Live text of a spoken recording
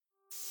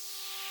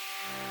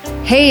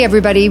Hey,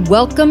 everybody,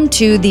 welcome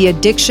to the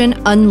Addiction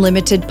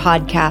Unlimited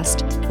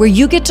podcast, where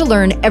you get to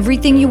learn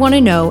everything you want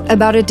to know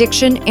about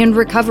addiction and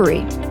recovery.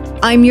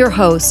 I'm your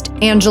host,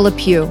 Angela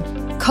Pugh,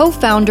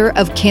 co-founder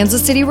of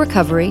Kansas City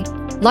Recovery,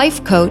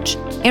 life coach,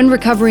 and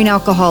recovering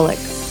alcoholic.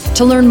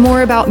 To learn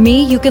more about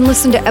me, you can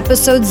listen to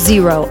episode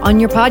 0 on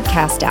your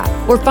podcast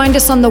app or find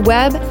us on the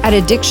web at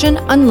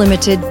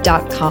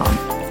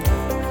addictionunlimited.com.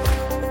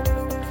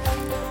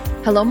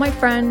 Hello, my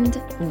friend.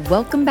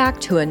 Welcome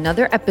back to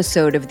another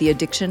episode of the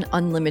Addiction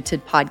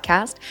Unlimited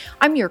podcast.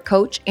 I'm your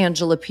coach,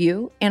 Angela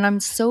Pugh, and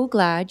I'm so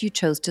glad you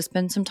chose to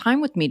spend some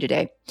time with me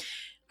today.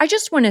 I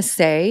just want to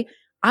say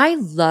I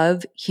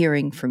love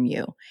hearing from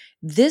you.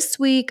 This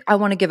week, I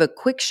want to give a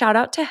quick shout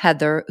out to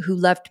Heather, who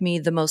left me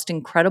the most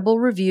incredible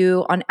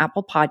review on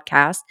Apple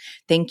Podcasts.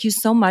 Thank you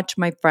so much,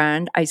 my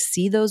friend. I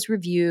see those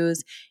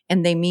reviews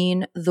and they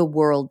mean the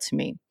world to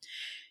me.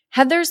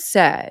 Heather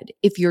said,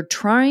 if you're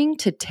trying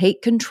to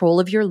take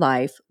control of your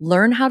life,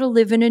 learn how to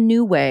live in a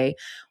new way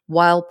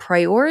while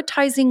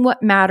prioritizing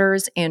what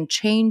matters and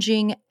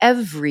changing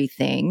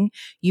everything,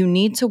 you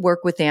need to work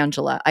with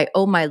Angela. I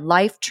owe my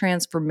life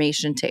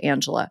transformation to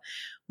Angela.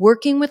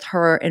 Working with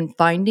her and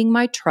finding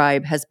my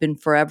tribe has been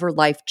forever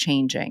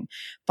life-changing.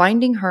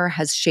 Finding her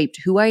has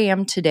shaped who I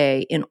am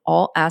today in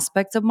all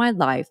aspects of my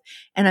life,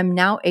 and I'm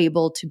now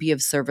able to be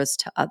of service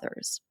to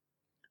others.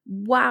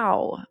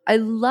 Wow. I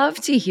love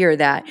to hear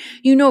that.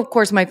 You know, of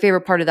course, my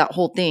favorite part of that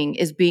whole thing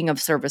is being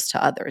of service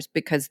to others,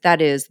 because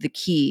that is the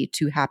key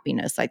to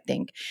happiness, I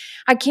think.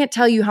 I can't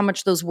tell you how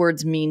much those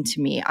words mean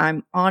to me.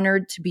 I'm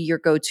honored to be your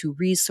go-to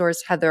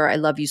resource, Heather. I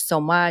love you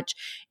so much.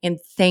 And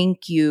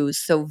thank you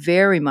so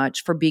very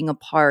much for being a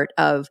part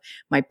of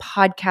my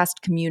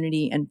podcast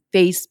community and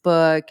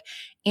Facebook,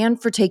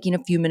 and for taking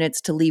a few minutes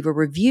to leave a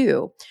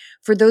review.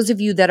 For those of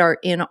you that are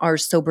in our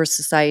Sober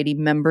Society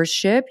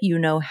membership, you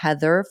know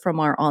Heather from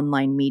our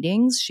online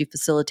meetings. She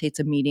facilitates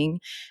a meeting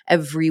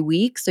every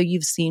week, so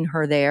you've seen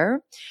her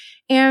there.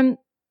 And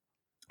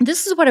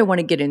this is what I want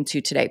to get into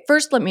today.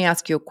 First, let me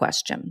ask you a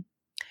question.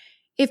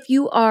 If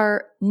you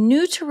are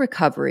new to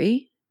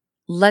recovery,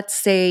 let's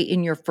say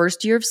in your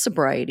first year of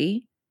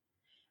sobriety,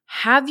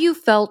 have you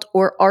felt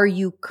or are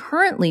you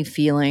currently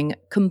feeling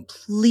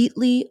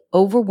completely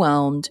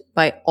overwhelmed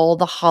by all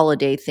the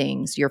holiday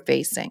things you're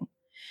facing?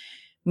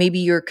 Maybe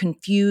you're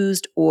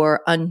confused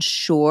or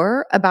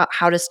unsure about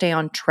how to stay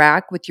on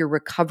track with your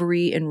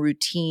recovery and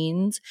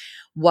routines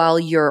while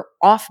you're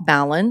off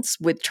balance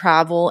with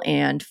travel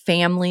and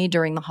family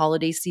during the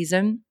holiday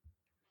season.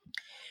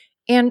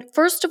 And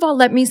first of all,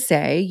 let me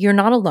say you're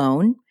not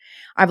alone.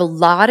 I have a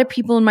lot of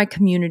people in my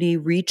community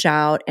reach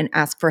out and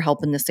ask for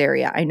help in this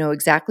area. I know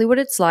exactly what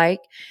it's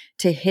like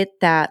to hit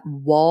that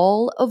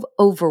wall of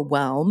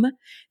overwhelm,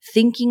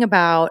 thinking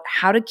about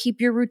how to keep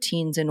your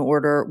routines in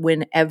order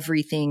when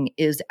everything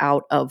is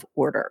out of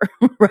order,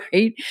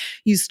 right?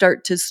 You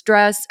start to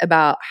stress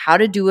about how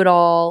to do it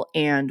all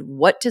and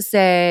what to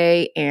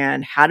say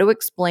and how to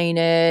explain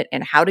it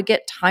and how to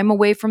get time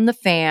away from the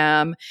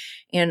fam.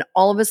 And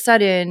all of a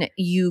sudden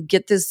you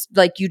get this,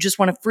 like, you just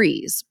want to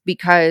freeze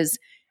because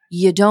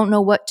you don't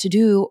know what to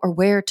do or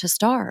where to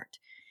start.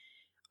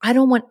 I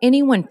don't want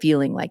anyone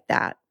feeling like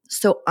that.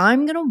 So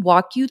I'm going to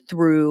walk you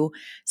through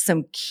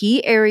some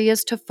key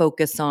areas to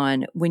focus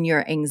on when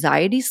your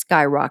anxiety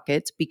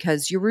skyrockets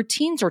because your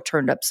routines are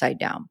turned upside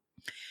down.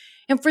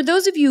 And for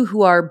those of you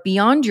who are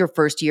beyond your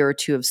first year or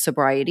two of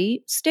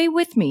sobriety, stay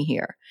with me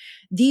here.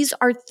 These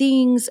are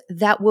things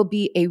that will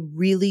be a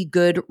really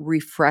good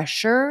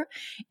refresher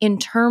in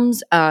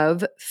terms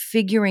of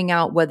figuring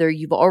out whether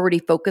you've already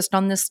focused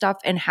on this stuff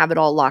and have it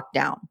all locked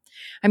down.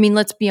 I mean,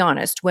 let's be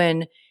honest,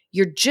 when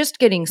you're just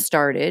getting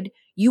started,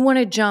 you want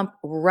to jump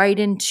right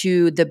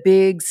into the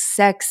big,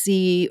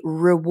 sexy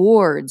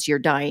rewards you're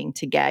dying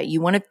to get. You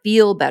want to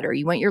feel better.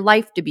 You want your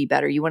life to be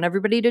better. You want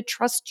everybody to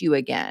trust you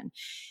again.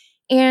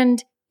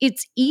 And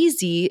it's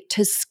easy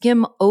to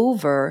skim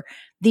over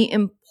the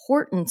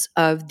importance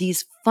of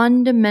these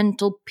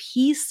fundamental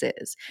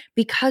pieces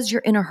because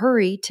you're in a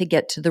hurry to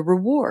get to the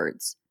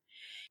rewards.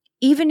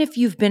 Even if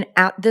you've been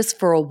at this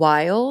for a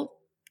while,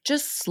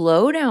 just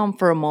slow down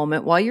for a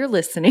moment while you're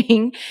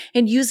listening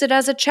and use it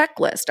as a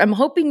checklist. I'm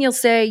hoping you'll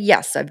say,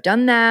 yes, I've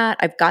done that.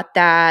 I've got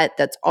that.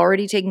 That's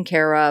already taken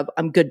care of.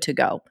 I'm good to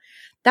go.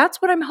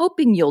 That's what I'm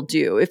hoping you'll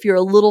do if you're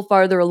a little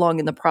farther along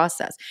in the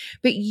process.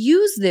 But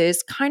use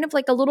this kind of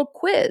like a little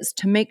quiz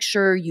to make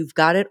sure you've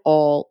got it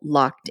all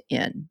locked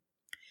in.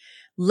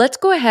 Let's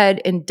go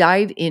ahead and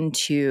dive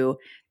into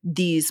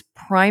these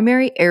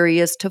primary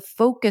areas to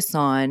focus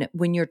on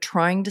when you're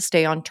trying to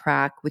stay on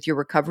track with your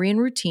recovery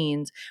and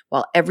routines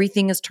while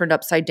everything is turned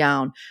upside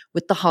down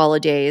with the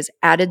holidays,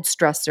 added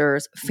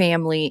stressors,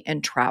 family,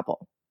 and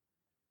travel.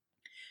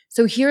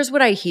 So here's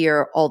what I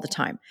hear all the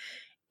time.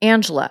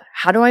 Angela,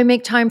 how do I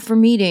make time for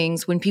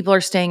meetings when people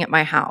are staying at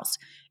my house?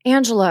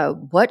 Angela,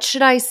 what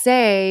should I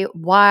say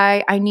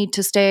why I need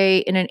to stay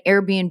in an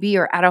Airbnb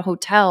or at a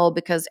hotel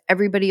because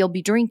everybody will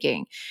be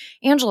drinking?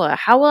 Angela,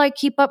 how will I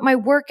keep up my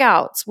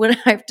workouts when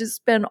I have to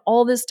spend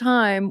all this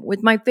time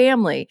with my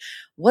family?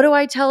 What do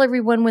I tell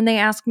everyone when they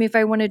ask me if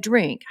I want to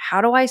drink? How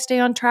do I stay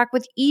on track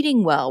with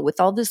eating well with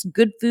all this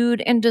good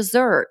food and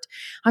dessert?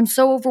 I'm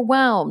so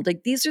overwhelmed.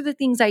 Like, these are the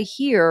things I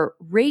hear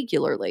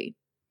regularly.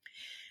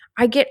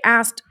 I get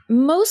asked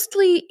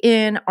mostly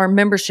in our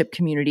membership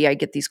community. I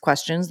get these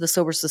questions, the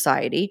Sober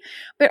Society,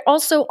 but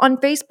also on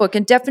Facebook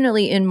and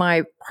definitely in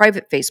my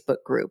private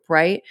Facebook group,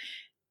 right?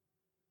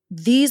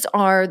 These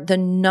are the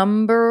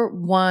number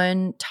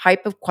one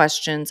type of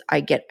questions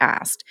I get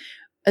asked,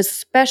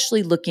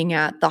 especially looking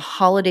at the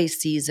holiday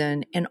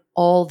season and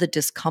all the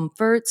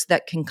discomforts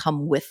that can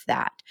come with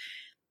that.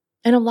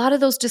 And a lot of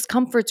those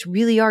discomforts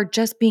really are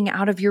just being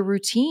out of your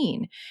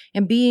routine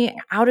and being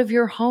out of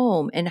your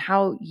home and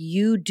how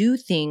you do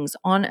things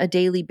on a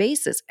daily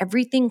basis.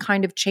 Everything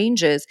kind of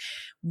changes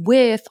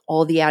with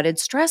all the added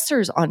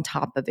stressors on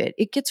top of it.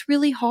 It gets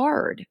really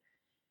hard.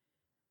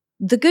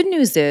 The good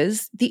news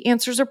is the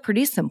answers are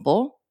pretty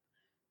simple.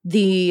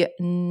 The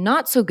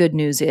not so good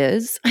news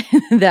is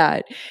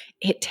that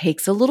it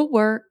takes a little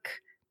work,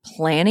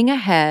 planning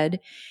ahead,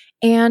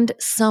 and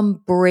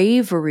some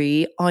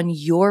bravery on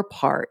your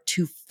part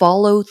to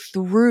follow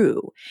through.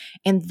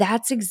 And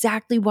that's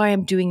exactly why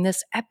I'm doing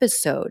this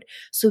episode,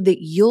 so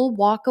that you'll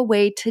walk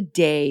away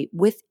today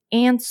with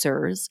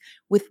answers,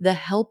 with the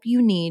help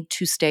you need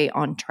to stay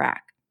on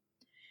track.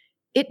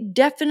 It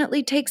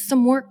definitely takes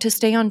some work to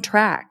stay on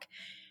track,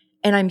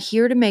 and I'm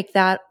here to make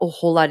that a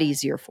whole lot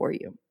easier for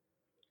you.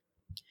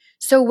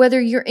 So, whether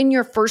you're in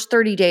your first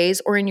 30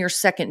 days or in your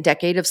second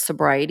decade of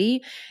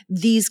sobriety,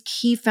 these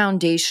key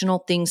foundational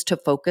things to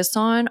focus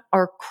on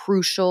are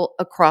crucial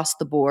across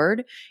the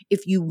board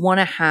if you want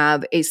to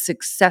have a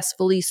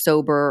successfully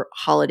sober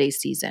holiday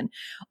season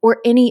or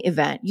any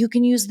event. You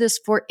can use this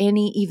for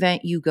any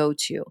event you go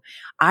to.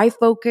 I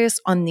focus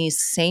on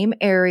these same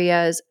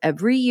areas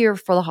every year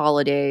for the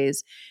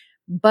holidays,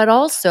 but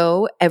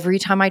also every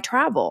time I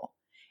travel.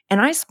 And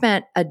I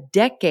spent a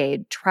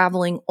decade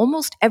traveling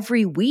almost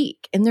every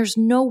week. And there's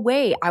no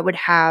way I would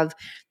have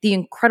the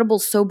incredible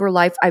sober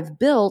life I've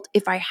built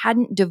if I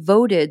hadn't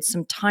devoted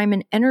some time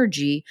and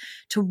energy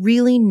to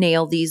really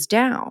nail these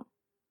down.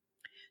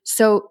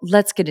 So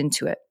let's get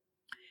into it.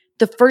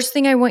 The first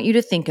thing I want you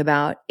to think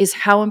about is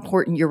how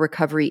important your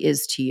recovery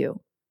is to you.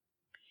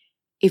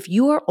 If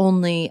you are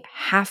only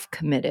half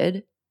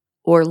committed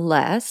or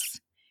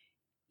less,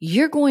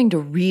 you're going to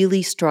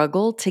really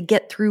struggle to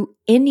get through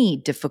any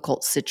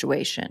difficult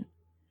situation.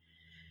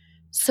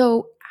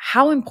 So,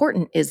 how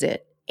important is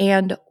it?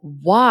 And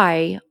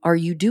why are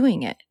you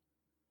doing it?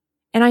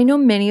 And I know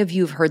many of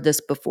you have heard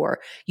this before.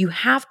 You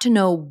have to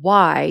know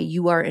why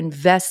you are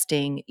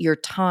investing your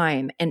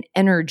time and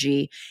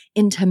energy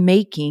into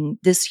making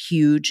this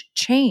huge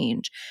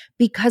change,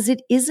 because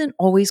it isn't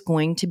always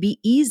going to be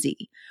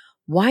easy.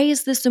 Why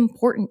is this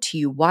important to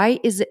you?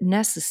 Why is it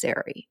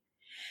necessary?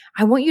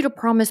 I want you to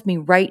promise me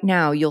right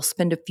now you'll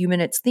spend a few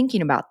minutes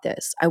thinking about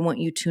this. I want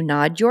you to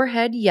nod your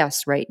head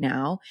yes right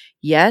now.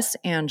 Yes,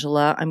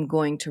 Angela, I'm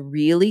going to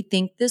really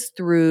think this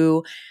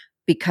through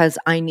because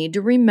I need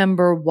to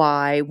remember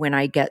why when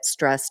I get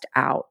stressed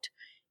out.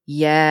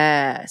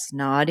 Yes,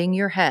 nodding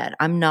your head.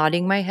 I'm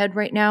nodding my head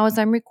right now as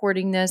I'm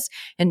recording this,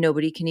 and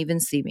nobody can even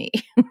see me.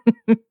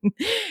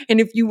 And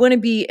if you want to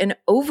be an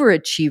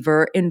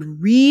overachiever and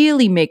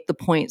really make the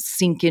points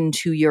sink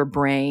into your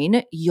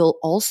brain, you'll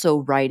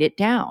also write it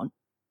down.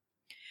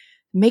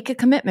 Make a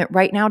commitment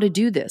right now to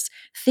do this.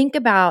 Think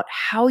about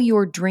how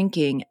your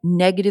drinking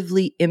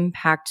negatively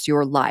impacts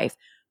your life.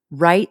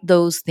 Write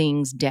those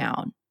things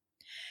down.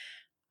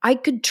 I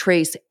could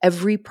trace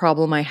every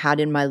problem I had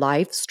in my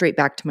life straight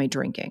back to my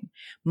drinking.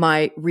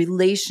 My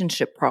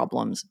relationship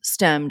problems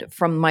stemmed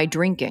from my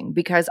drinking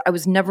because I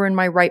was never in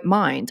my right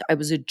mind. I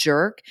was a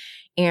jerk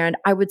and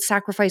I would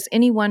sacrifice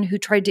anyone who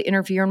tried to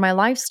interfere in my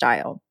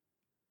lifestyle.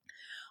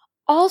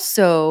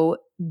 Also,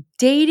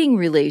 dating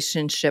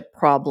relationship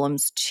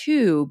problems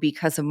too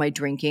because of my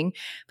drinking,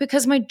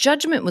 because my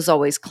judgment was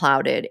always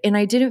clouded and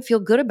I didn't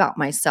feel good about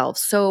myself.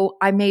 So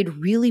I made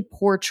really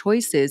poor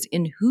choices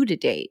in who to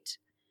date.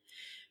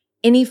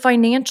 Any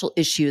financial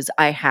issues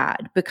I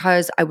had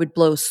because I would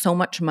blow so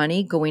much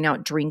money going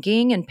out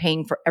drinking and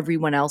paying for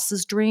everyone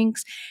else's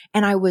drinks.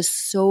 And I was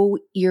so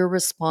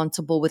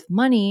irresponsible with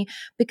money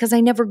because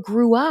I never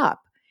grew up.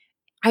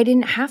 I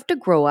didn't have to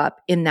grow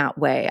up in that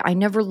way. I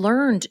never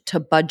learned to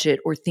budget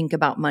or think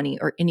about money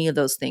or any of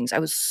those things. I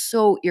was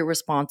so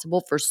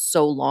irresponsible for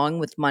so long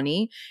with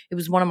money. It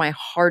was one of my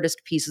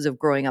hardest pieces of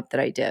growing up that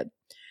I did.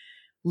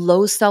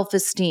 Low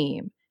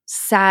self-esteem,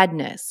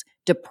 sadness,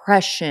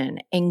 depression,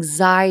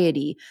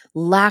 anxiety,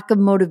 lack of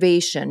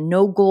motivation,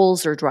 no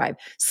goals or drive,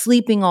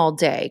 sleeping all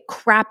day,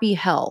 crappy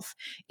health.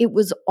 It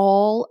was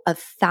all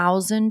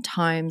 1,000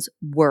 times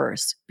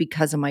worse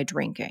because of my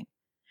drinking.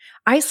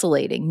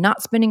 Isolating,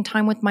 not spending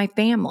time with my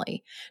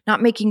family,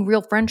 not making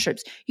real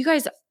friendships. You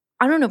guys,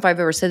 I don't know if I've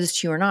ever said this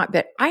to you or not,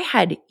 but I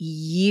had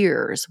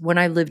years when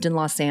I lived in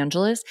Los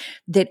Angeles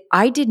that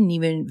I didn't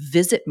even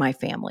visit my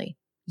family.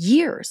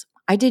 Years.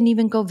 I didn't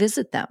even go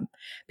visit them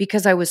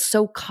because I was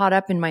so caught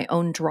up in my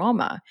own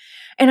drama.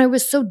 And I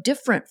was so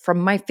different from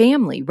my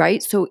family,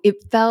 right? So it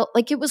felt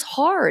like it was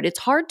hard. It's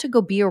hard to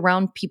go be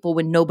around people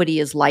when nobody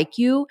is like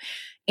you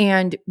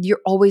and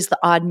you're always the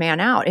odd man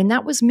out. And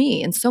that was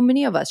me. And so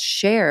many of us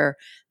share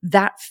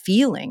that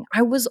feeling.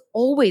 I was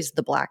always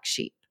the black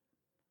sheep.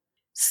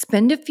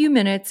 Spend a few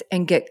minutes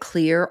and get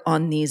clear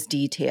on these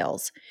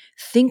details.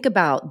 Think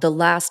about the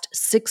last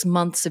 6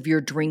 months of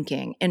your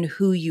drinking and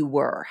who you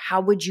were.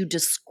 How would you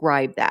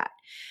describe that?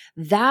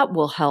 That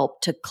will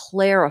help to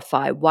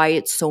clarify why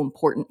it's so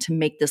important to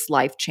make this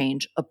life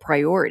change a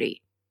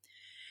priority.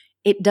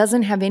 It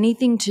doesn't have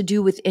anything to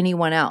do with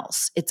anyone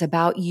else. It's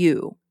about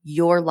you,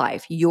 your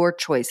life, your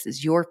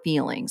choices, your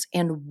feelings,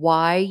 and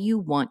why you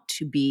want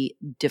to be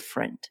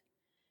different.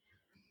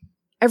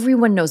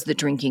 Everyone knows that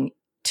drinking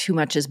too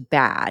much is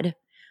bad.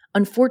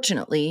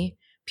 Unfortunately,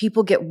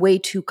 people get way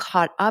too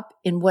caught up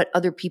in what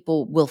other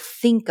people will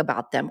think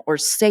about them or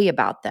say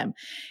about them.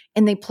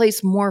 And they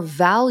place more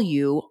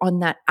value on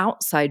that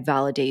outside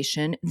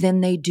validation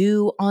than they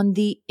do on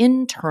the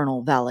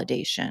internal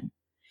validation.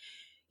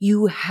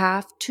 You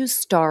have to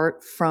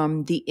start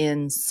from the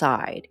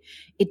inside.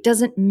 It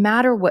doesn't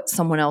matter what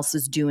someone else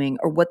is doing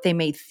or what they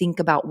may think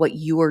about what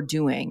you're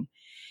doing.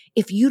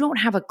 If you don't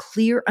have a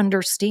clear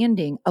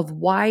understanding of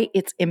why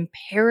it's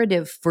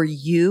imperative for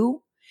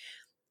you,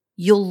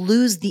 you'll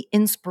lose the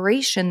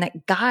inspiration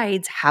that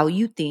guides how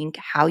you think,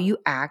 how you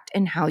act,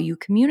 and how you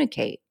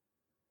communicate.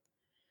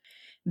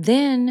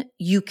 Then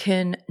you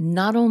can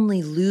not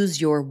only lose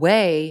your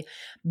way,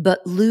 but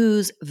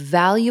lose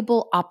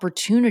valuable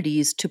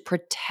opportunities to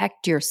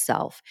protect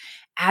yourself,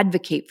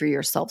 advocate for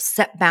yourself,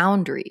 set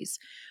boundaries.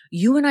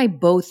 You and I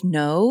both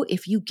know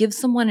if you give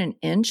someone an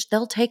inch,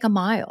 they'll take a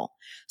mile.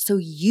 So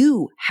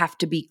you have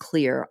to be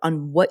clear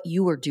on what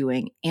you are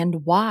doing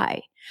and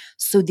why,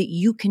 so that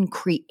you can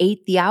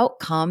create the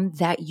outcome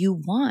that you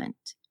want.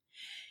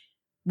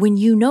 When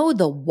you know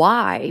the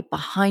why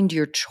behind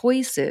your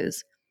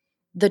choices,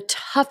 the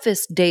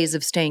toughest days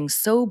of staying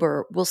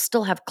sober will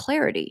still have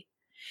clarity.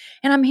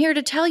 And I'm here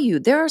to tell you,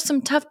 there are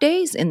some tough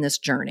days in this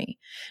journey,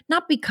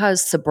 not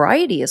because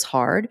sobriety is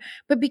hard,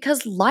 but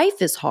because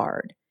life is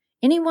hard.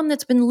 Anyone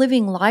that's been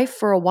living life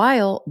for a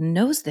while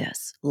knows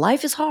this.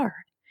 Life is hard.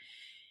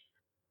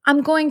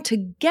 I'm going to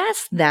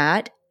guess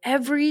that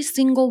every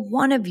single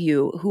one of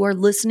you who are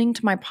listening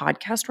to my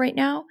podcast right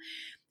now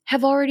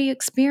have already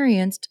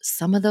experienced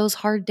some of those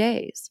hard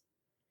days.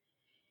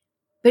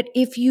 But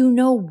if you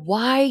know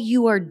why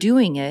you are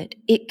doing it,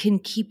 it can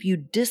keep you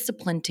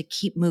disciplined to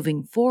keep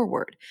moving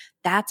forward.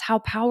 That's how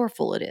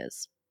powerful it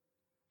is.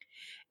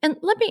 And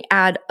let me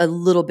add a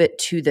little bit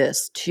to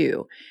this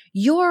too.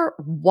 Your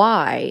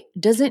why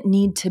doesn't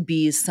need to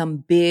be some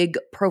big,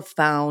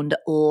 profound,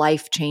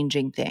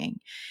 life-changing thing.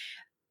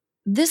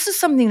 This is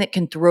something that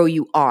can throw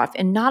you off,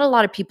 and not a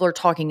lot of people are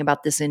talking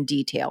about this in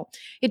detail.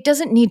 It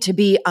doesn't need to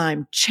be,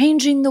 I'm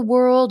changing the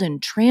world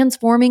and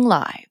transforming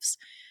lives.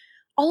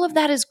 All of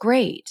that is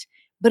great,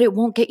 but it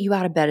won't get you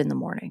out of bed in the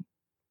morning.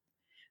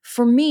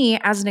 For me,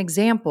 as an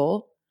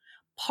example,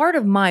 part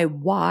of my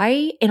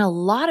why in a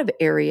lot of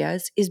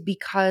areas is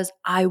because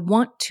I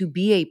want to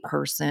be a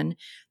person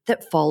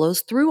that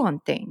follows through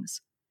on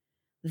things.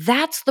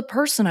 That's the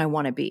person I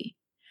want to be.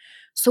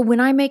 So when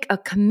I make a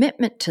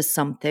commitment to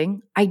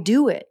something, I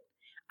do it.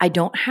 I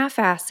don't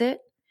half-ass it.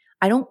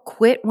 I don't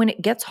quit when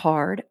it gets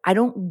hard. I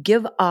don't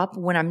give up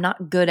when I'm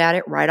not good at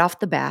it right off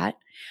the bat.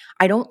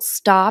 I don't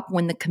stop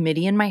when the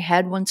committee in my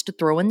head wants to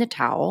throw in the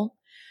towel,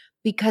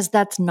 because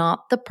that's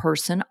not the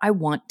person I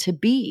want to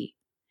be.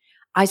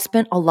 I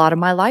spent a lot of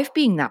my life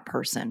being that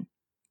person.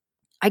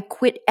 I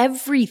quit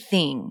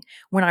everything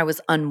when I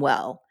was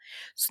unwell.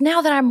 So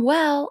now that I'm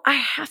well, I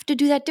have to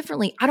do that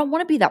differently. I don't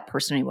want to be that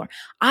person anymore.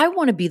 I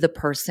want to be the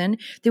person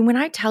that when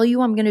I tell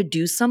you I'm going to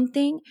do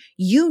something,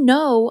 you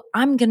know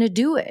I'm going to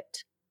do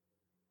it.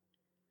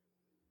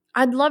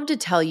 I'd love to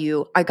tell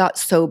you I got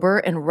sober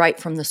and right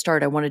from the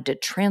start, I wanted to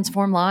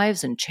transform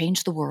lives and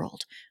change the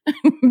world.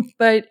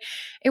 But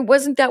it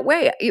wasn't that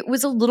way. It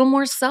was a little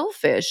more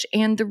selfish.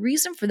 And the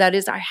reason for that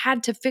is I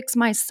had to fix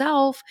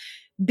myself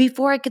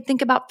before I could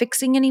think about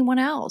fixing anyone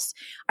else.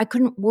 I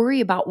couldn't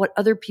worry about what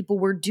other people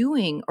were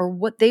doing or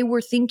what they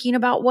were thinking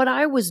about what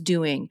I was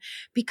doing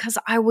because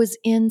I was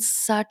in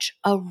such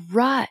a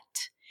rut.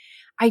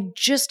 I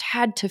just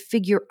had to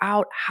figure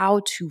out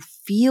how to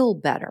feel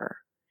better.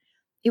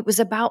 It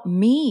was about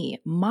me,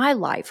 my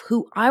life,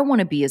 who I want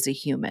to be as a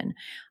human.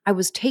 I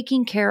was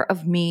taking care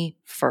of me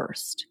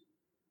first.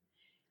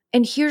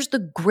 And here's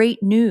the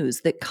great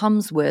news that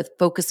comes with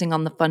focusing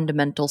on the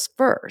fundamentals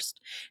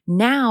first.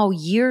 Now,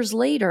 years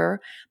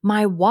later,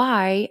 my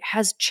why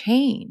has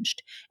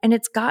changed and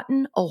it's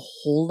gotten a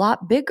whole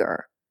lot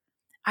bigger.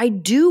 I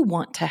do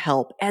want to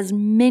help as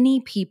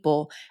many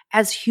people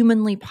as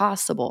humanly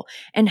possible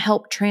and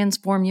help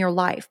transform your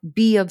life,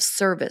 be of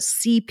service,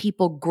 see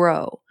people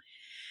grow.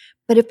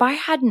 But if I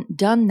hadn't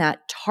done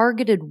that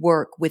targeted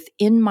work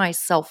within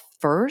myself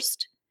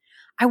first,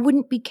 I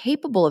wouldn't be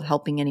capable of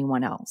helping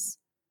anyone else.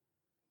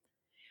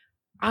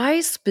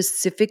 I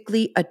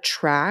specifically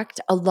attract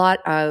a lot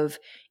of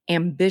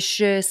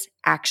ambitious,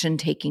 action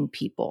taking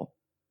people.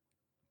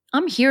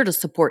 I'm here to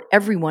support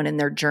everyone in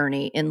their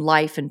journey in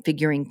life and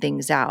figuring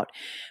things out.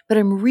 But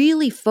I'm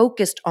really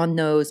focused on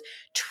those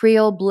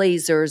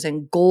trailblazers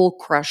and goal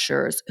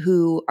crushers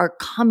who are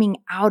coming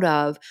out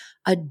of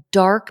a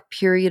dark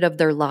period of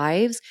their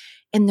lives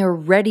and they're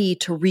ready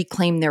to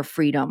reclaim their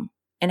freedom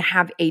and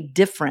have a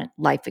different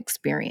life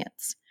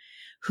experience,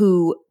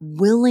 who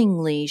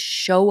willingly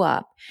show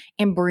up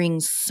and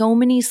bring so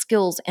many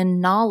skills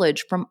and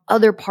knowledge from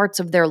other parts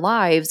of their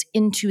lives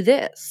into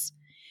this.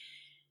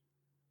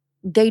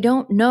 They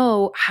don't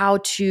know how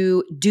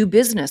to do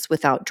business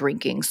without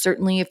drinking.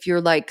 Certainly, if you're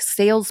like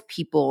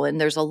salespeople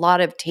and there's a lot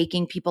of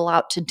taking people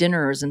out to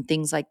dinners and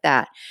things like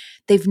that,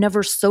 they've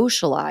never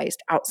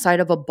socialized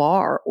outside of a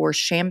bar or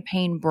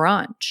champagne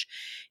brunch.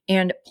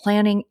 And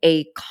planning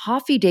a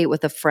coffee date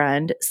with a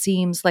friend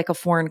seems like a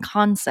foreign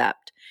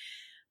concept.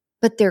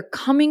 But they're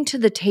coming to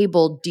the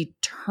table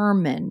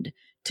determined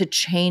to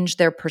change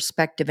their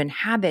perspective and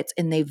habits,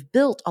 and they've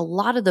built a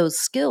lot of those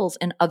skills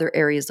in other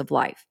areas of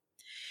life.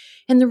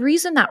 And the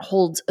reason that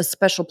holds a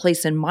special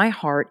place in my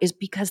heart is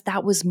because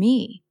that was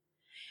me.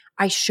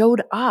 I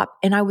showed up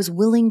and I was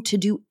willing to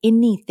do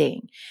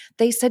anything.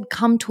 They said,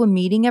 come to a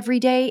meeting every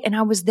day, and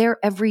I was there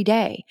every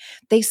day.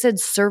 They said,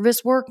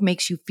 service work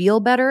makes you feel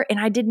better, and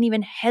I didn't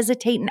even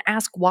hesitate and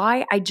ask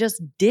why. I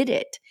just did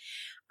it.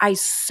 I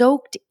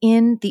soaked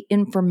in the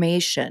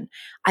information.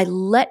 I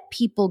let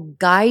people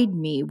guide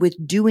me with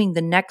doing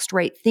the next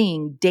right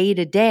thing day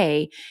to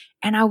day,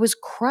 and I was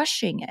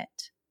crushing it.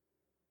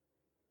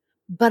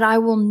 But I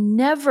will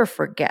never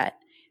forget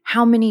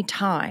how many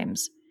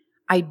times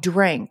I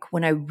drank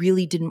when I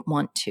really didn't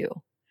want to,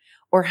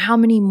 or how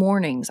many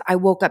mornings I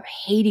woke up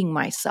hating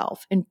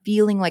myself and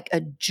feeling like a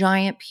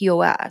giant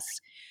POS,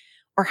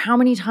 or how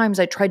many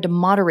times I tried to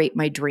moderate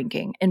my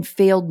drinking and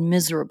failed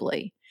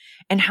miserably,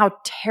 and how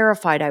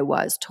terrified I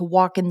was to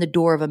walk in the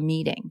door of a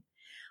meeting.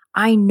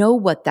 I know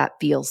what that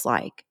feels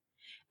like.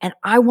 And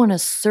I want to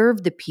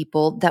serve the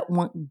people that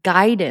want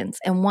guidance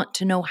and want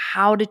to know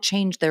how to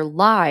change their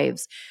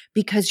lives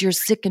because you're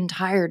sick and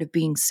tired of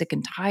being sick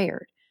and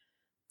tired.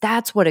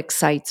 That's what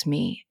excites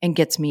me and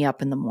gets me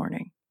up in the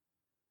morning.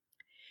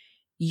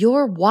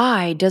 Your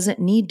why doesn't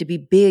need to be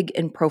big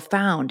and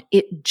profound.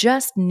 It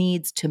just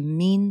needs to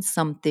mean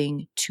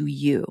something to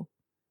you.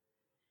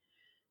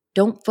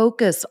 Don't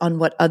focus on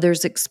what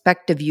others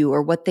expect of you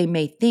or what they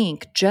may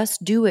think.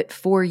 Just do it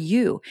for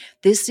you.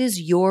 This is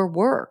your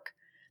work.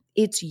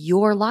 It's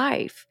your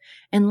life.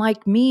 And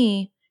like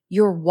me,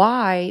 your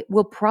why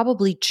will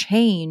probably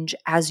change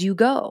as you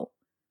go.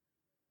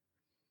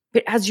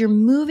 But as you're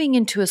moving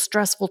into a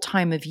stressful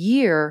time of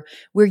year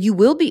where you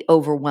will be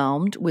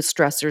overwhelmed with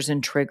stressors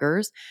and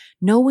triggers,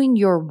 knowing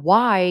your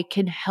why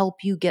can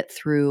help you get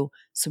through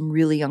some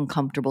really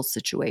uncomfortable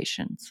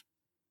situations.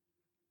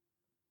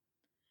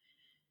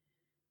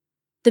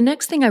 The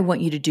next thing I want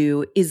you to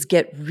do is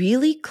get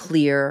really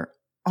clear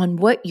on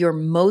what your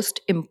most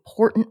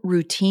important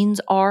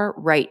routines are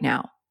right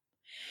now.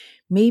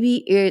 Maybe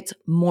it's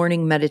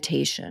morning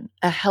meditation,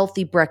 a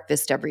healthy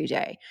breakfast every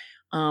day.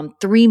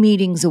 3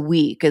 meetings a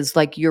week is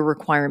like your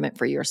requirement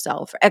for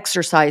yourself,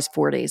 exercise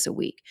 4 days a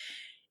week.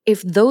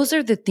 If those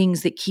are the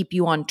things that keep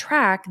you on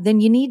track, then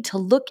you need to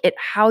look at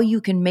how you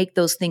can make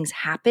those things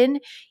happen,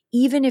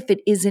 even if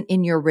it isn't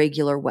in your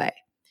regular way.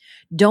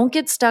 Don't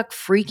get stuck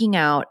freaking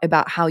out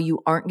about how you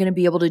aren't going to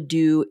be able to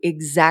do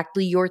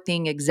exactly your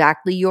thing,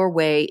 exactly your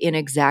way, in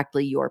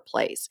exactly your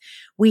place.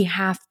 We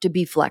have to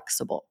be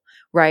flexible,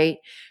 right?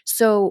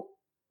 So,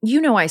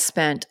 I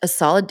spent a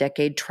solid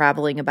decade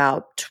traveling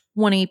about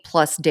 20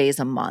 plus days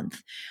a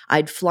month.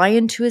 I'd fly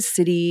into a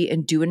city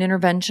and do an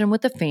intervention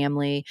with a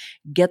family,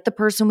 get the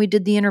person we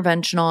did the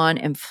intervention on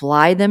and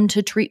fly them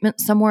to treatment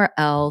somewhere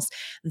else,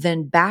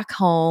 then back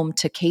home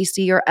to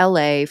KC or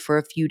LA for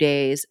a few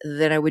days.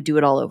 Then I would do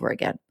it all over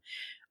again.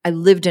 I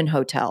lived in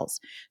hotels.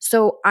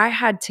 So I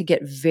had to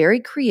get very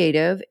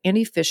creative and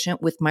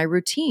efficient with my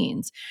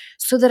routines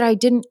so that I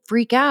didn't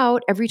freak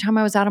out every time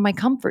I was out of my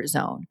comfort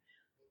zone.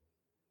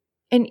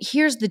 And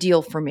here's the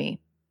deal for me.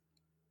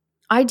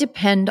 I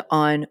depend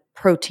on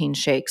protein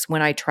shakes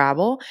when I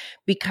travel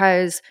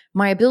because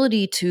my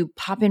ability to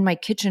pop in my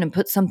kitchen and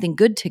put something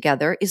good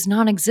together is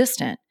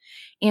non-existent.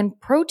 And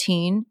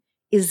protein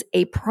is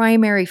a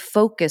primary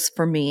focus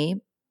for me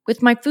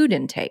with my food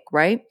intake,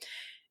 right?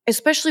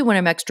 Especially when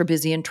I'm extra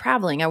busy and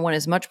traveling. I want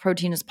as much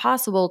protein as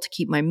possible to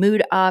keep my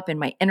mood up and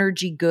my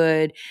energy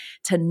good,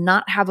 to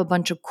not have a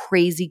bunch of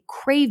crazy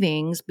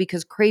cravings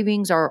because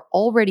cravings are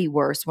already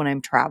worse when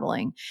I'm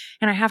traveling.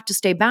 And I have to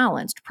stay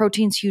balanced.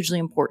 Protein's hugely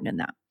important in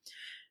that.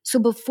 So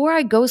before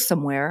I go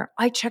somewhere,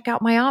 I check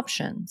out my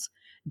options.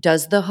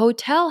 Does the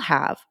hotel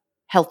have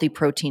healthy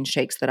protein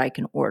shakes that I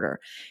can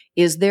order?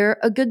 Is there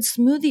a good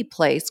smoothie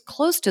place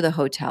close to the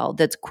hotel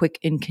that's quick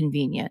and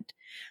convenient?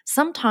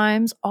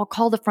 Sometimes I'll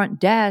call the front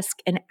desk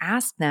and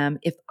ask them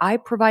if I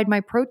provide my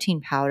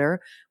protein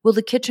powder, will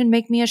the kitchen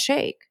make me a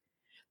shake?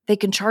 They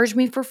can charge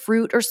me for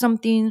fruit or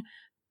something,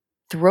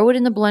 throw it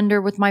in the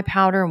blender with my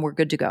powder, and we're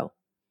good to go.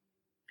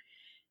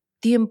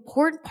 The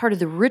important part of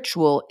the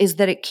ritual is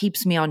that it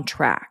keeps me on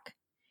track.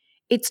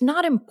 It's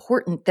not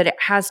important that it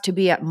has to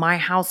be at my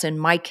house in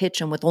my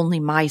kitchen with only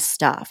my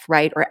stuff,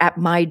 right? Or at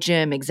my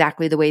gym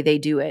exactly the way they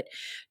do it.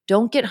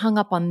 Don't get hung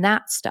up on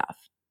that stuff.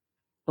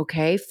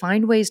 Okay?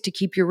 Find ways to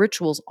keep your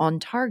rituals on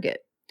target.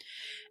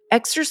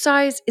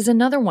 Exercise is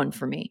another one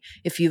for me.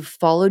 If you've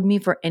followed me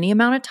for any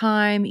amount of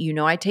time, you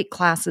know I take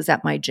classes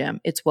at my gym.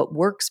 It's what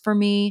works for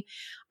me.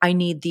 I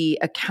need the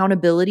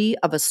accountability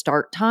of a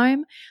start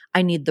time.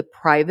 I need the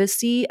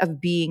privacy of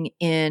being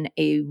in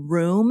a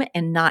room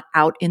and not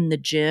out in the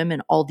gym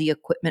and all the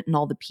equipment and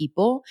all the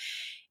people.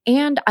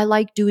 And I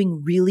like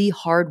doing really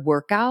hard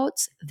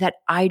workouts that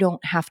I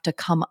don't have to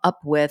come up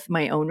with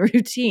my own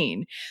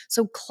routine.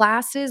 So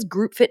classes,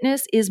 group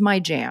fitness is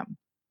my jam.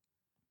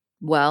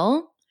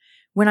 Well,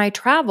 when I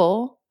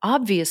travel,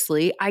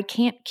 obviously, I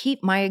can't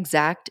keep my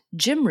exact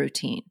gym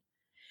routine.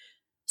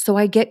 So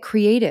I get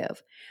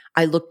creative.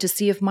 I look to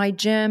see if my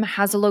gym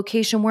has a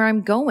location where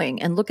I'm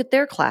going and look at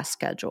their class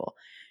schedule.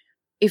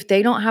 If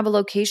they don't have a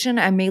location,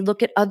 I may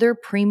look at other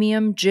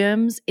premium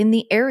gyms in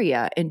the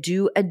area and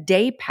do a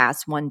day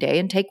pass one day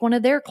and take one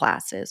of their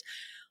classes.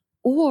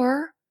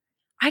 Or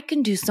I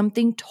can do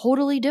something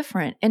totally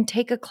different and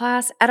take a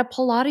class at a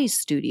Pilates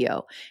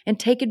studio and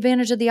take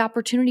advantage of the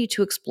opportunity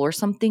to explore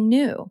something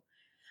new.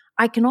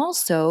 I can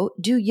also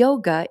do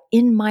yoga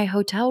in my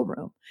hotel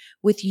room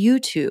with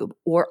YouTube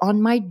or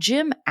on my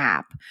gym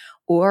app,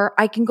 or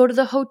I can go to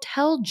the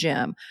hotel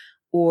gym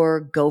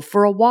or go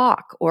for a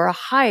walk or a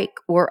hike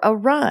or a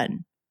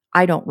run.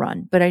 I don't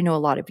run, but I know a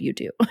lot of you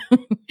do.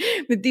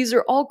 But these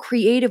are all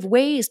creative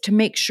ways to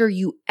make sure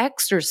you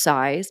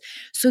exercise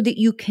so that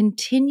you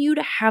continue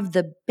to have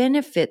the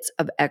benefits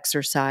of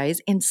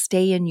exercise and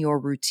stay in your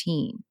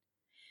routine.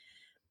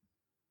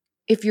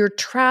 If you're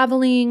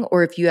traveling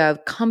or if you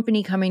have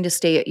company coming to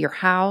stay at your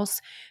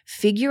house,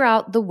 figure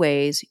out the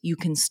ways you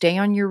can stay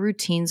on your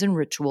routines and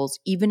rituals,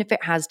 even if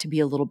it has to be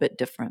a little bit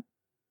different.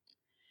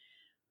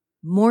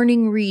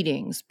 Morning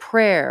readings,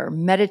 prayer,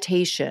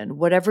 meditation,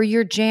 whatever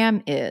your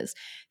jam is,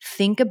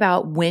 think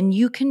about when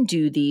you can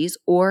do these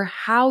or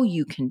how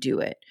you can do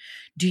it.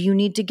 Do you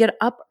need to get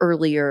up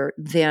earlier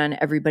than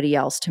everybody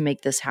else to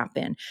make this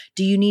happen?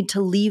 Do you need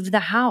to leave the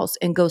house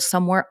and go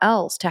somewhere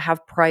else to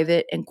have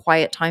private and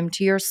quiet time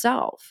to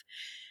yourself?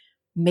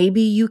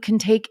 Maybe you can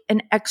take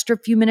an extra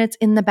few minutes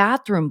in the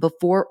bathroom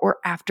before or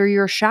after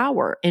your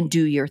shower and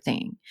do your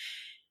thing.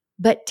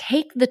 But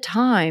take the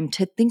time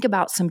to think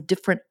about some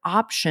different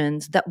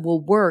options that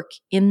will work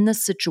in the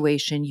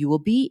situation you will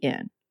be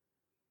in.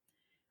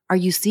 Are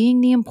you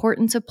seeing the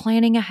importance of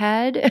planning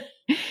ahead?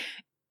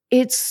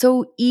 It's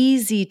so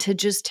easy to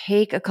just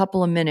take a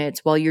couple of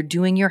minutes while you're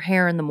doing your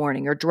hair in the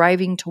morning or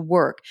driving to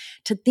work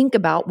to think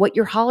about what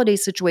your holiday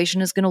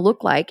situation is going to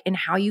look like and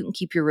how you can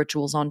keep your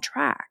rituals on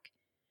track.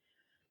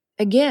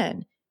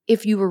 Again,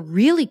 if you are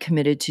really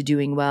committed to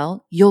doing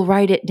well, you'll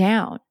write it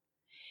down.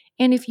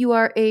 And if you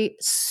are a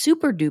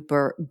super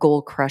duper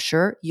goal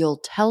crusher,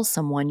 you'll tell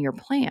someone your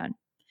plan.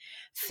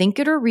 Think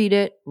it or read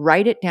it,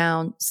 write it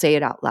down, say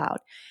it out loud.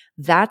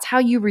 That's how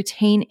you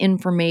retain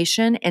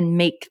information and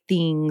make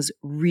things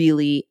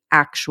really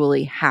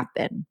actually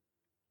happen.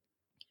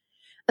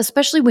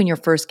 Especially when you're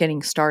first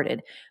getting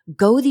started,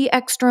 go the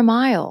extra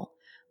mile.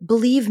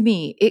 Believe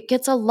me, it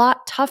gets a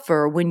lot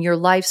tougher when your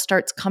life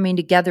starts coming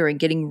together and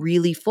getting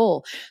really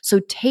full. So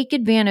take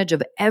advantage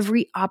of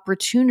every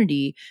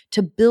opportunity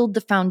to build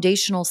the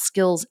foundational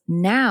skills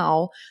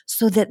now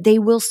so that they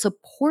will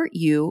support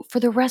you for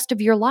the rest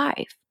of your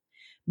life.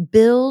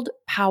 Build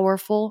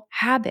powerful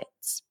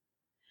habits.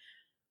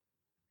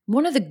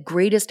 One of the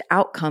greatest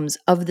outcomes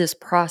of this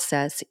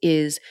process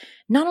is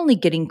not only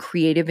getting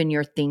creative in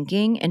your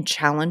thinking and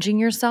challenging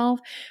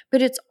yourself,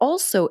 but it's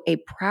also a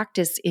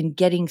practice in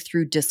getting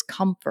through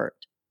discomfort.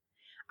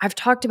 I've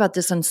talked about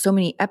this on so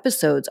many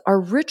episodes. Our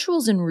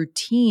rituals and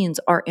routines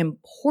are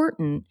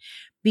important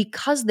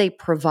because they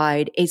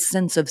provide a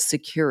sense of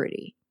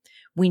security.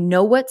 We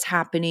know what's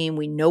happening,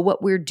 we know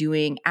what we're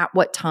doing at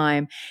what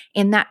time,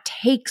 and that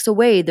takes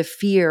away the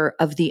fear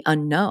of the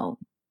unknown.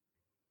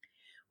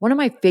 One of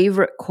my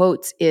favorite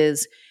quotes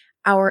is,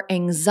 "Our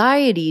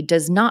anxiety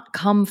does not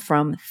come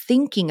from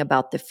thinking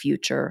about the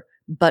future,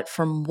 but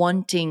from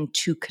wanting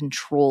to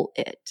control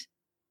it."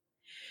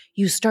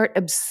 You start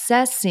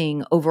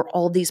obsessing over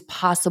all these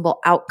possible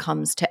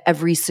outcomes to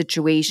every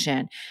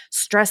situation,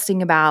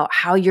 stressing about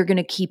how you're going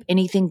to keep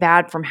anything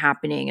bad from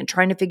happening and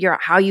trying to figure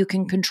out how you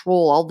can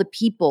control all the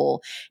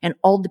people and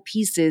all the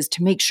pieces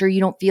to make sure you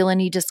don't feel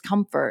any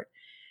discomfort.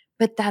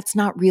 But that's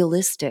not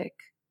realistic.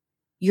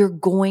 You're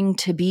going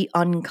to be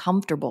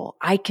uncomfortable.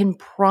 I can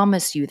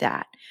promise you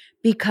that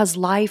because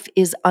life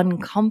is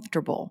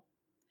uncomfortable.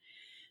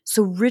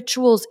 So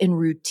rituals and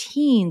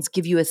routines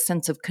give you a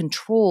sense of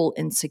control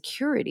and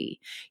security.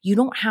 You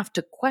don't have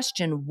to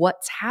question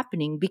what's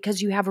happening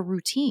because you have a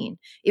routine.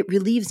 It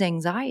relieves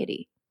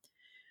anxiety.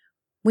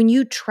 When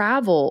you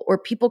travel or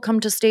people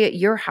come to stay at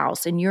your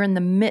house and you're in the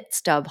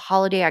midst of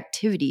holiday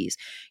activities,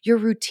 your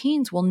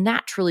routines will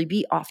naturally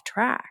be off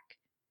track.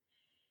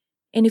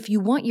 And if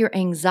you want your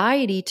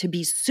anxiety to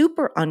be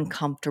super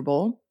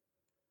uncomfortable,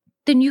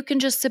 then you can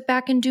just sit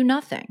back and do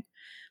nothing.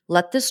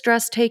 Let the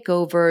stress take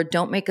over.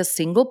 Don't make a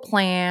single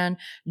plan.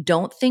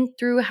 Don't think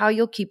through how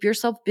you'll keep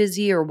yourself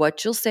busy or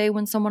what you'll say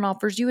when someone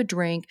offers you a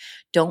drink.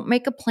 Don't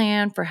make a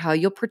plan for how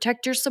you'll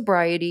protect your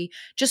sobriety.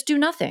 Just do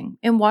nothing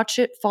and watch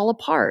it fall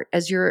apart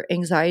as your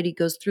anxiety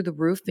goes through the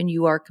roof and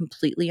you are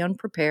completely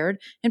unprepared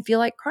and feel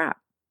like crap.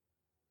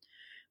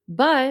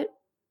 But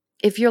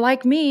if you're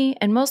like me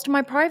and most of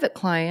my private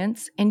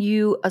clients, and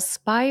you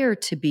aspire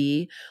to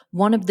be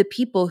one of the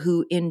people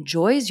who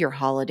enjoys your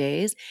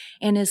holidays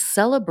and is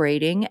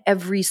celebrating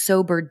every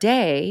sober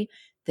day,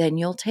 then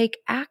you'll take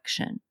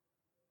action.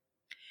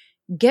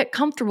 Get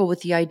comfortable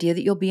with the idea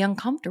that you'll be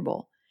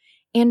uncomfortable.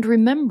 And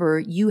remember,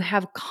 you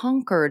have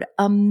conquered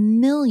a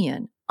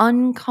million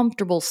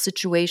uncomfortable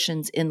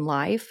situations in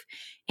life,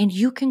 and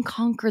you can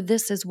conquer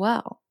this as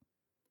well.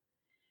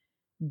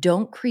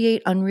 Don't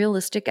create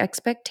unrealistic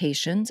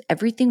expectations.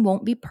 Everything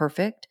won't be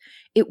perfect.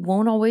 It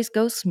won't always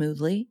go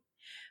smoothly,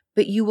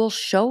 but you will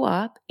show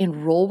up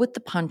and roll with the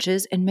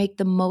punches and make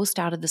the most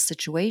out of the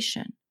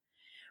situation.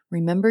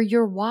 Remember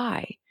your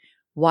why.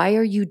 Why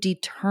are you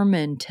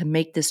determined to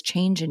make this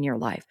change in your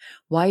life?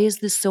 Why is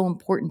this so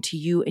important to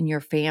you and your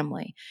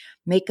family?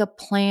 Make a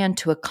plan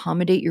to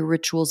accommodate your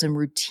rituals and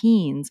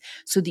routines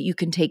so that you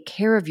can take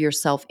care of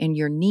yourself and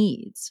your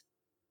needs.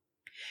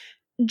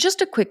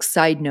 Just a quick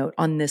side note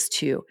on this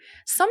too.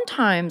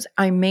 Sometimes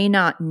I may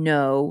not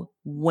know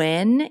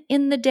when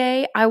in the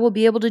day I will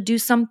be able to do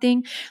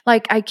something.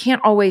 Like I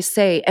can't always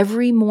say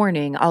every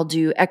morning I'll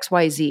do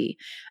XYZ,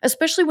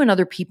 especially when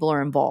other people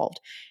are involved.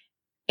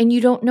 And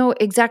you don't know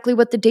exactly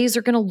what the days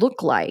are going to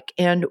look like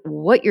and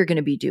what you're going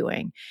to be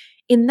doing.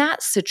 In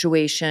that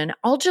situation,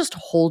 I'll just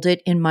hold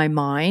it in my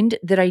mind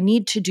that I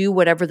need to do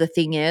whatever the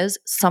thing is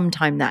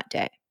sometime that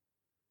day.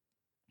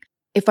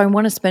 If I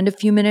want to spend a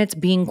few minutes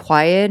being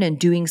quiet and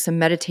doing some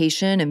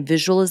meditation and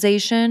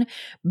visualization,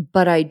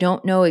 but I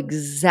don't know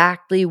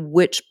exactly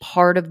which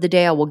part of the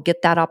day I will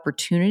get that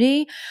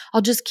opportunity,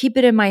 I'll just keep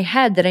it in my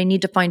head that I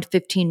need to find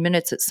 15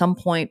 minutes at some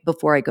point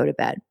before I go to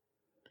bed.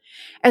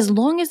 As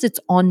long as it's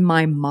on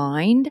my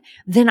mind,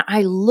 then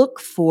I look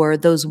for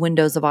those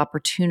windows of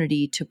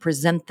opportunity to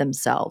present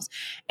themselves,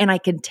 and I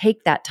can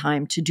take that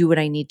time to do what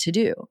I need to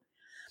do.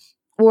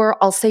 Or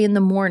I'll say in the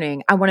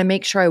morning, I want to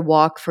make sure I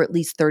walk for at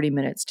least 30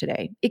 minutes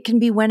today. It can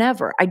be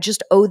whenever. I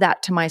just owe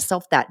that to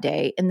myself that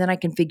day, and then I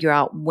can figure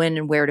out when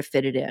and where to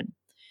fit it in.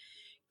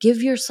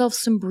 Give yourself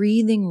some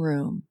breathing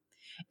room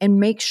and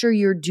make sure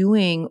you're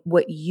doing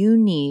what you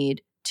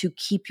need to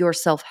keep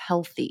yourself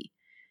healthy.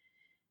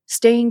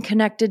 Staying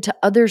connected to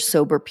other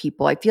sober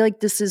people. I feel like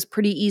this is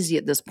pretty easy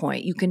at this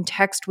point. You can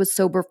text with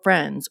sober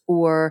friends,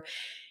 or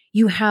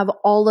you have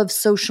all of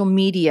social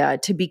media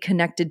to be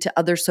connected to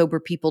other sober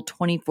people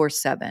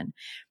 24/7.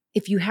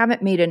 If you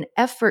haven't made an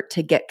effort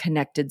to get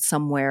connected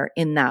somewhere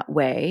in that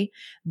way,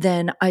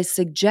 then I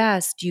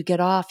suggest you get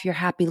off your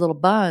happy little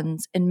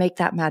buns and make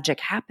that magic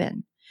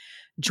happen.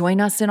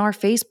 Join us in our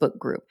Facebook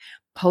group.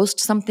 Post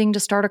something to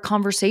start a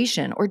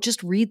conversation, or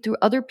just read through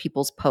other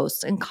people's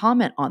posts and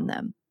comment on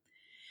them.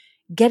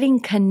 Getting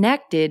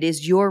connected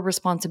is your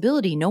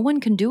responsibility. No one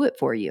can do it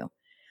for you.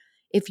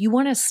 If you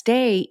want to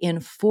stay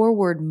in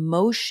forward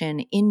motion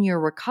in your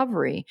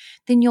recovery,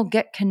 then you'll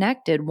get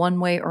connected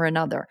one way or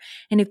another.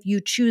 And if you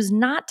choose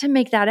not to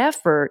make that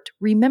effort,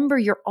 remember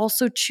you're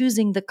also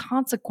choosing the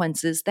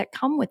consequences that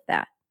come with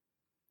that.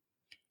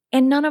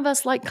 And none of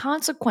us like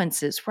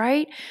consequences,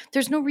 right?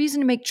 There's no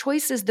reason to make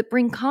choices that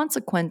bring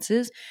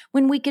consequences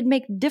when we could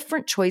make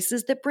different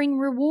choices that bring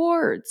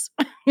rewards.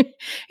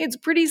 It's a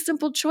pretty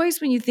simple choice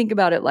when you think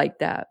about it like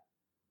that.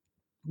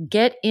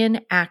 Get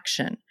in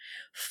action.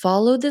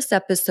 Follow this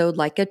episode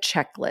like a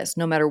checklist,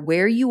 no matter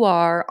where you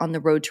are on the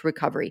road to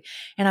recovery.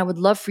 And I would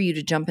love for you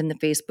to jump in the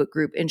Facebook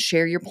group and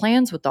share your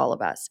plans with all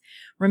of us.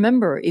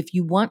 Remember, if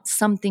you want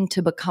something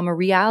to become a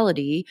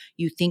reality,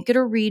 you think it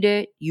or read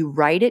it, you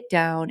write it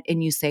down,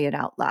 and you say it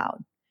out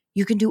loud.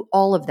 You can do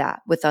all of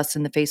that with us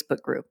in the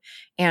Facebook group.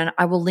 And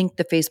I will link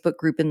the Facebook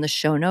group in the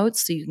show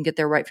notes so you can get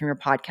there right from your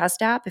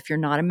podcast app. If you're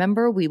not a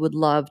member, we would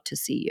love to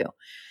see you.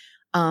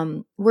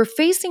 We're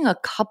facing a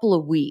couple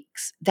of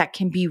weeks that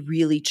can be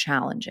really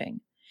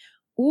challenging,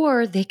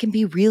 or they can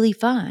be really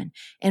fun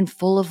and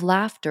full of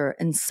laughter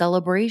and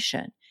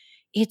celebration.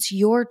 It's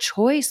your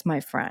choice, my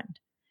friend.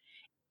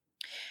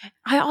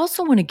 I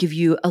also want to give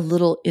you a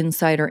little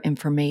insider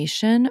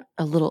information,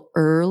 a little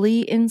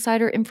early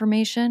insider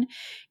information.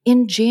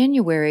 In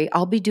January,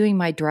 I'll be doing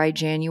my Dry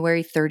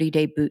January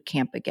 30-day boot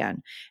camp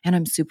again, and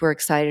I'm super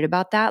excited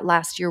about that.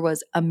 Last year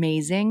was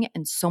amazing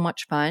and so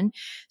much fun.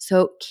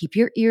 So keep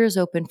your ears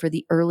open for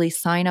the early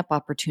sign up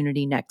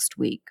opportunity next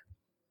week.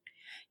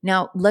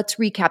 Now, let's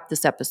recap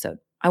this episode.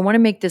 I want to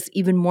make this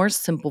even more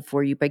simple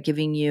for you by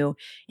giving you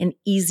an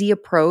easy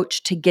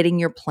approach to getting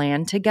your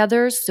plan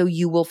together so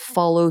you will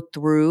follow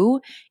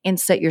through and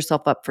set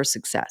yourself up for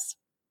success.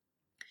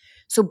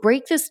 So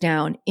break this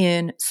down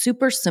in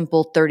super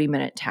simple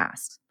 30-minute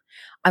tasks.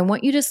 I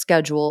want you to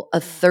schedule a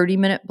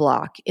 30-minute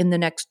block in the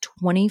next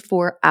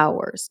 24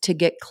 hours to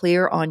get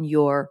clear on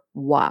your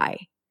why.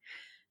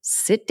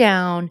 Sit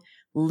down,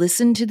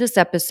 listen to this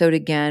episode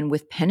again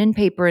with pen and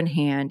paper in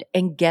hand,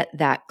 and get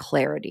that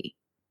clarity.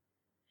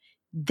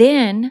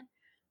 Then,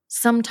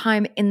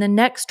 sometime in the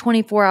next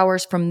 24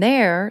 hours from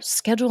there,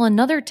 schedule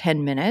another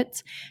 10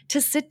 minutes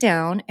to sit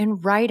down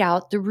and write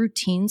out the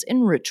routines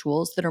and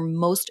rituals that are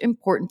most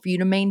important for you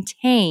to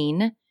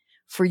maintain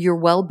for your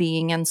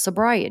well-being and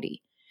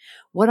sobriety.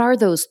 What are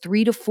those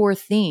 3 to 4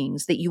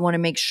 things that you want to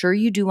make sure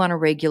you do on a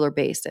regular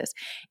basis?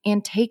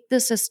 And take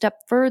this a step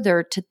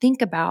further to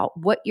think about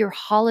what your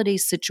holiday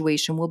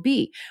situation will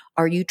be.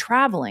 Are you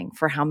traveling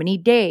for how many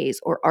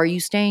days? Or are you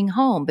staying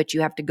home, but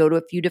you have to go to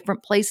a few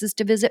different places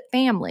to visit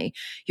family?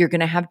 You're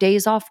going to have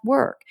days off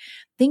work.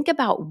 Think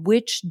about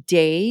which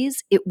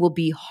days it will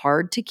be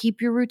hard to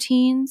keep your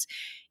routines.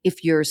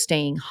 If you're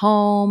staying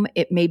home,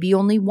 it may be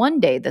only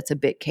one day that's a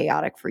bit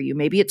chaotic for you.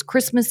 Maybe it's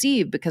Christmas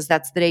Eve because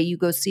that's the day you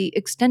go see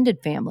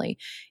extended family.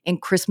 And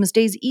Christmas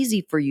Day is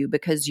easy for you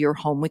because you're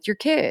home with your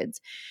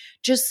kids.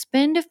 Just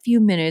spend a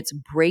few minutes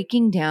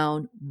breaking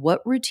down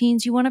what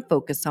routines you want to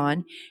focus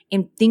on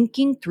and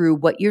thinking through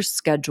what your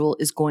schedule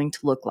is going to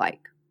look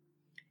like.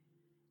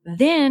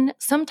 Then,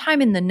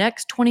 sometime in the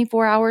next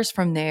 24 hours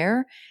from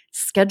there,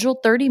 schedule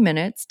 30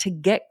 minutes to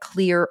get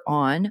clear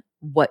on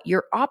what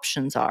your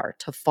options are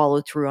to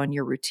follow through on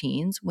your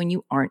routines when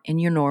you aren't in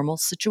your normal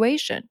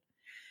situation.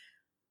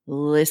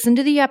 Listen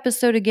to the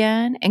episode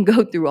again and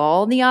go through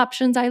all the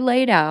options I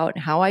laid out,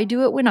 how I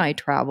do it when I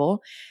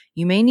travel.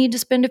 You may need to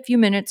spend a few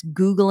minutes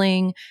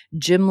Googling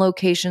gym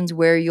locations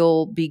where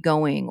you'll be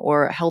going,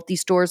 or healthy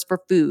stores for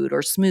food,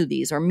 or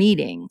smoothies, or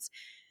meetings.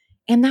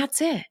 And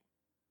that's it.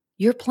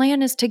 Your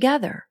plan is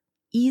together.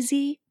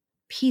 Easy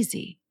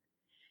peasy.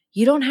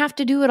 You don't have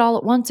to do it all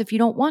at once if you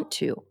don't want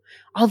to.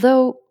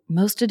 Although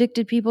most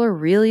addicted people are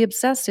really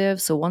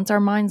obsessive, so once our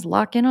minds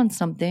lock in on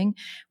something,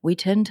 we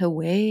tend to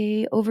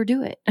way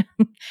overdo it.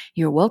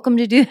 You're welcome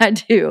to do that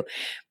too.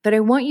 But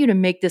I want you to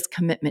make this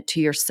commitment to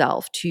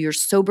yourself, to your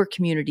sober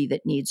community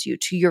that needs you,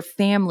 to your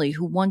family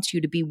who wants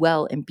you to be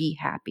well and be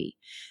happy.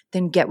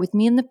 Then get with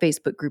me in the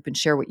Facebook group and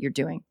share what you're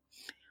doing.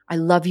 I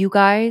love you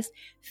guys.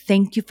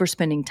 Thank you for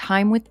spending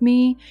time with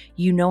me.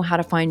 You know how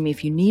to find me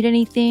if you need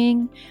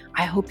anything.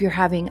 I hope you're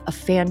having a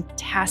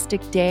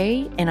fantastic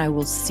day, and I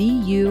will see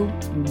you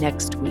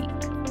next week.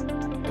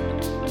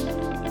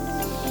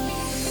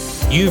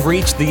 You've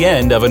reached the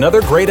end of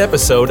another great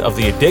episode of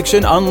the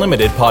Addiction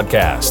Unlimited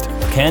podcast.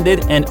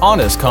 Candid and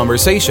honest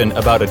conversation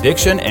about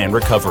addiction and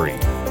recovery.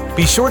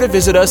 Be sure to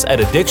visit us at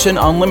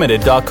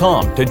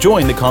addictionunlimited.com to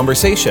join the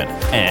conversation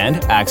and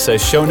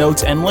access show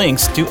notes and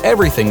links to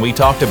everything we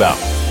talked about.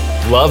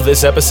 Love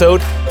this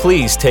episode?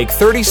 Please take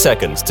 30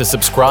 seconds to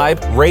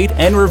subscribe, rate,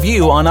 and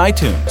review on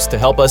iTunes to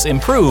help us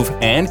improve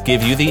and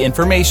give you the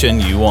information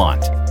you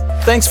want.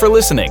 Thanks for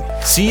listening.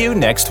 See you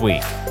next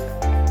week.